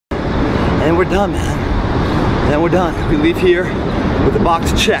And we're done, man. And then we're done. We leave here with the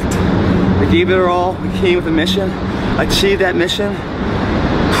box checked. We gave it our all. We came with a mission, achieved that mission,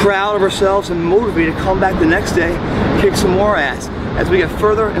 proud of ourselves and motivated to come back the next day, kick some more ass as we get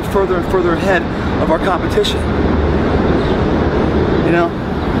further and further and further ahead of our competition. You know,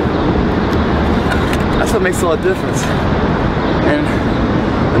 that's what makes a lot of difference.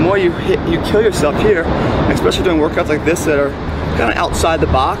 And the more you kill yourself here, especially doing workouts like this that are kind of outside the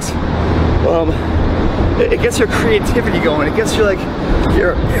box, it gets your creativity going. It gets you like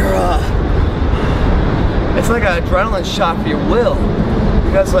it's like an adrenaline shot for your will,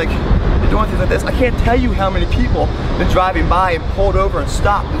 because like you're doing things like this. I can't tell you how many people have been driving by and pulled over and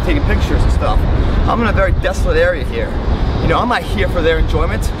stopped and taking pictures and stuff. I'm in a very desolate area here. You know, I'm not here for their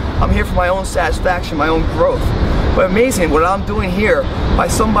enjoyment. I'm here for my own satisfaction, my own growth. But amazing what I'm doing here by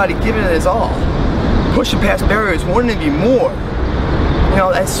somebody giving it his all, pushing past barriers, wanting to be more. You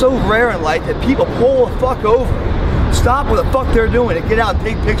know, that's so rare in life that people pull the fuck over, stop what the fuck they're doing and get out and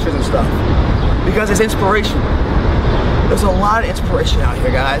take pictures and stuff. Because it's inspirational. There's a lot of inspiration out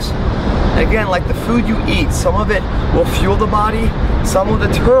here, guys. And again, like the food you eat, some of it will fuel the body, some will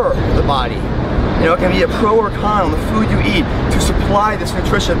deter the body. You know, it can be a pro or con on the food you eat to supply this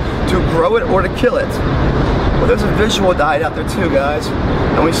nutrition, to grow it or to kill it. Well, there's a visual diet out there too, guys.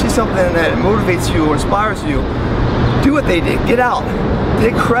 And when you see something that motivates you or inspires you, do what they did. Get out.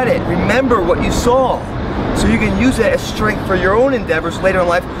 Take credit. Remember what you saw, so you can use that as strength for your own endeavors later in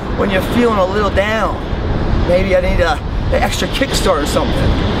life when you're feeling a little down. Maybe I need an extra kickstart or something.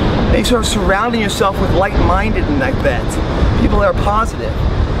 And you start surrounding yourself with like-minded and like that. People that are positive.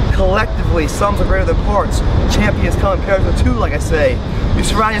 Collectively, sums are greater than parts. Champions come in pairs of two, like I say. You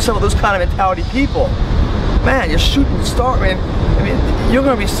surround yourself with those kind of mentality people. Man, you're shooting the star, man. I mean, you're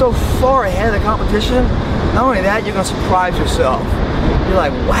gonna be so far ahead of the competition. Not only that, you're gonna surprise yourself. You're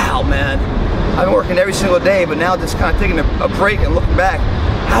like, wow, man. I've been working every single day, but now just kind of taking a break and looking back.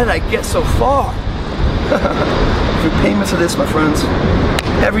 How did I get so far? Through payments of this, my friends.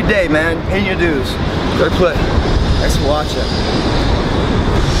 Every day, man, paying your dues. Good Plitt. Thanks for watching.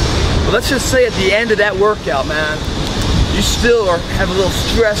 But let's just say at the end of that workout, man, you still have a little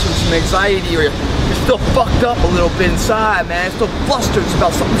stress or some anxiety, or you're still fucked up a little bit inside, man. You're still flustered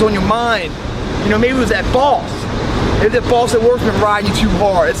about something's on your mind. You know, maybe it was that boss. Maybe that boss at work's been riding you too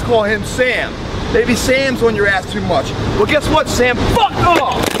hard. Let's call him Sam. Maybe Sam's on your ass too much. Well, guess what, Sam? Fuck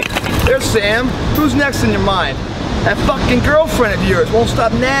off! There's Sam. Who's next in your mind? That fucking girlfriend of yours won't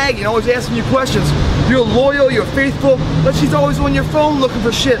stop nagging, always asking you questions. You're loyal, you're faithful, but she's always on your phone looking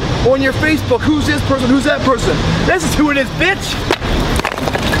for shit. On your Facebook, who's this person, who's that person? This is who it is, bitch!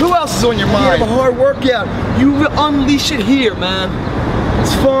 Who else is on your mind? You have a hard workout. You unleash it here, man.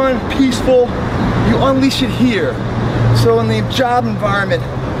 It's fun, peaceful. You unleash it here. So in the job environment,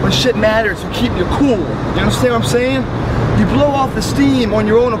 when shit matters, you keep your cool. You understand what I'm saying? You blow off the steam on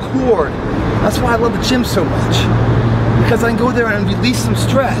your own accord. That's why I love the gym so much. Because I can go there and release some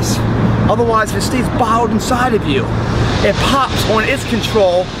stress. Otherwise, if it stays bottled inside of you, it pops on its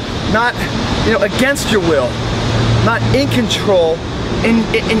control, not, you know, against your will, not in control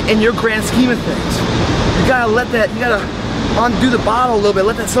in your grand scheme of things. You gotta let that, you gotta undo the bottle a little bit,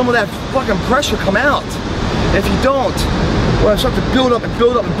 let some of that fucking pressure come out. And if you don't, well, it starts to build up and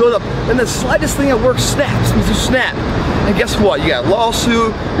build up and build up, then the slightest thing at work snaps, means you snap. And guess what? You got a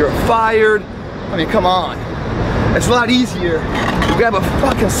lawsuit, you're fired. I mean, come on. It's a lot easier to grab a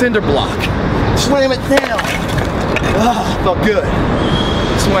fucking cinder block, slam it down. Oh, felt good.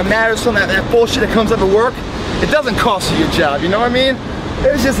 So when it matters, some of that bullshit that comes up at work, it doesn't cost you your job, you know what I mean?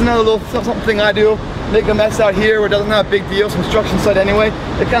 It's just another little something I do, make a mess out here where it doesn't have a big deal, it's a construction site anyway.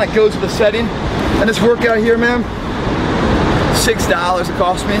 It kind of goes with the setting. And this workout here, man, $6 it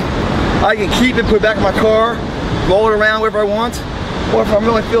cost me. I can keep it, put it back in my car, roll it around wherever I want. Or if I'm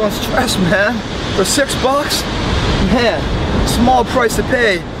really feeling stressed, man, for $6, man, small price to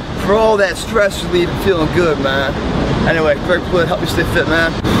pay for all that stress relief and feeling good, man. Anyway, great Plitt, help me stay fit,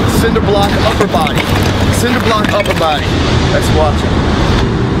 man. Cinder block upper body. Cinder block upper body. Thanks for watching.